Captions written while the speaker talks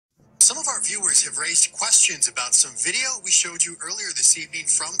some of our viewers have raised questions about some video we showed you earlier this evening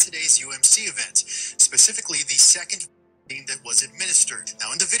from today's UMC event, specifically the second vaccine that was administered.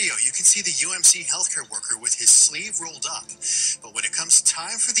 Now in the video, you can see the UMC healthcare worker with his sleeve rolled up. But when it comes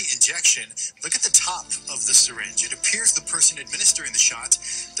time for the injection, look at the top of the syringe. It appears the person administering the shot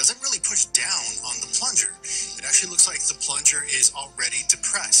doesn't really push down on the plunger. It actually looks like the plunger is already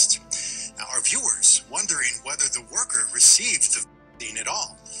depressed. Now our viewers wondering whether the worker received the vaccine at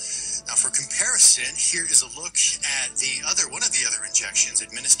all. Now for comparison, here is a look at one of the other injections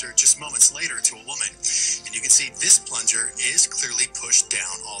administered just moments later to a woman. And you can see this plunger is clearly pushed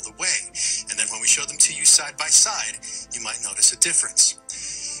down all the way. And then when we show them to you side by side, you might notice a difference.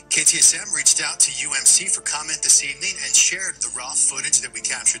 KTSM reached out to UMC for comment this evening and shared the raw footage that we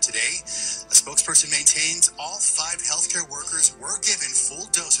captured today. A spokesperson maintains all 5 healthcare workers were given full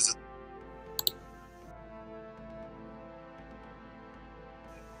doses of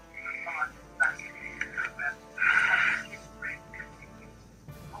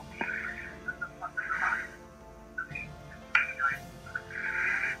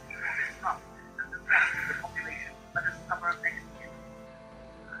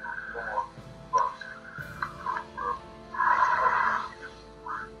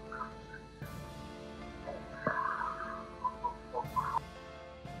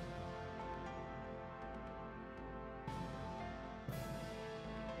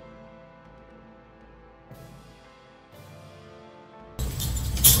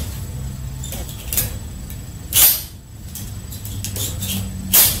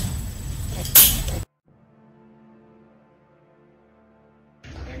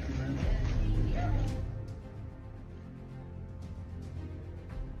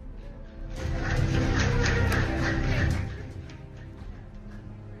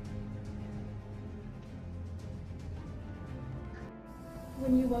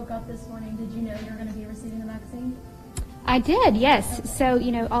When you woke up this morning, did you know you were going to be receiving the vaccine? I did, yes. So,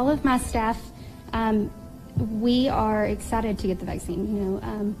 all of my staff, we are excited to get the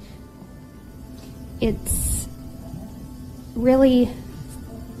vaccine. It's really,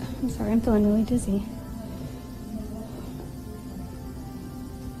 I'm sorry, I'm feeling really dizzy.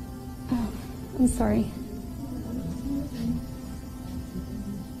 Oh, I'm sorry.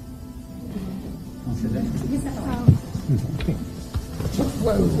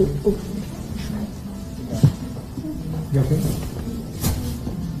 Whoa. You okay?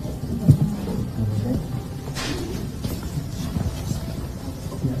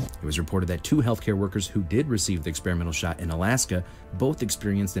 It was reported that 2 healthcare workers who did receive the experimental shot in Alaska both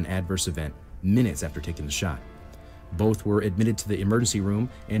experienced an adverse event minutes after taking the shot. Both were admitted to the emergency room,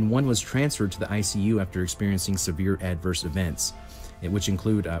 and one was transferred to the ICU after experiencing severe adverse events, which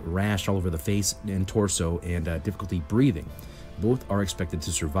include a rash all over the face and torso and difficulty breathing. Both are expected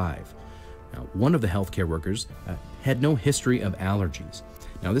to survive. Now, one of the healthcare workers had no history of allergies.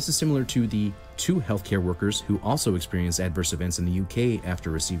 Now, this is similar to the 2 healthcare workers who also experienced adverse events in the UK after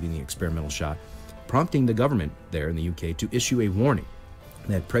receiving the experimental shot, prompting the government there in the UK to issue a warning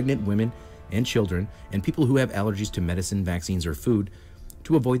that pregnant women and children and people who have allergies to medicine, vaccines, or food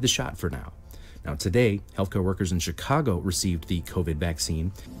to avoid the shot for now. Now, today, healthcare workers in Chicago received the COVID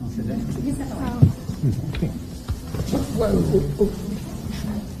vaccine.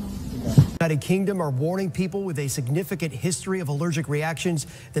 United Kingdom are warning people with a significant history of allergic reactions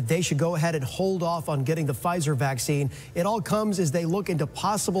that they should go ahead and hold off on getting the Pfizer vaccine. It all comes as they look into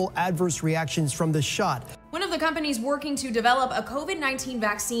possible adverse reactions from the shot. One of the companies working to develop a COVID-19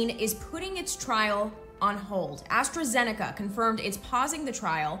 vaccine is putting its trial on hold. AstraZeneca confirmed it's pausing the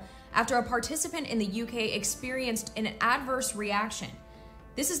trial after a participant in the UK experienced an adverse reaction.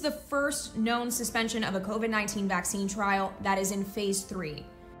 This is the first known suspension of a COVID-19 vaccine trial that is in phase 3.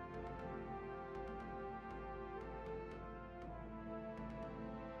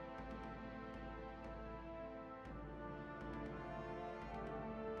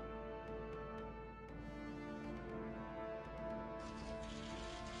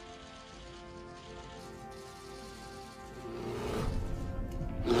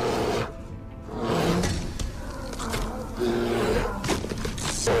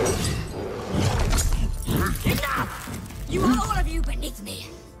 You are all of you beneath me.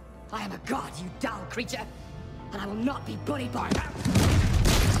 I am a god, you dull creature, and I will not be bullied by that.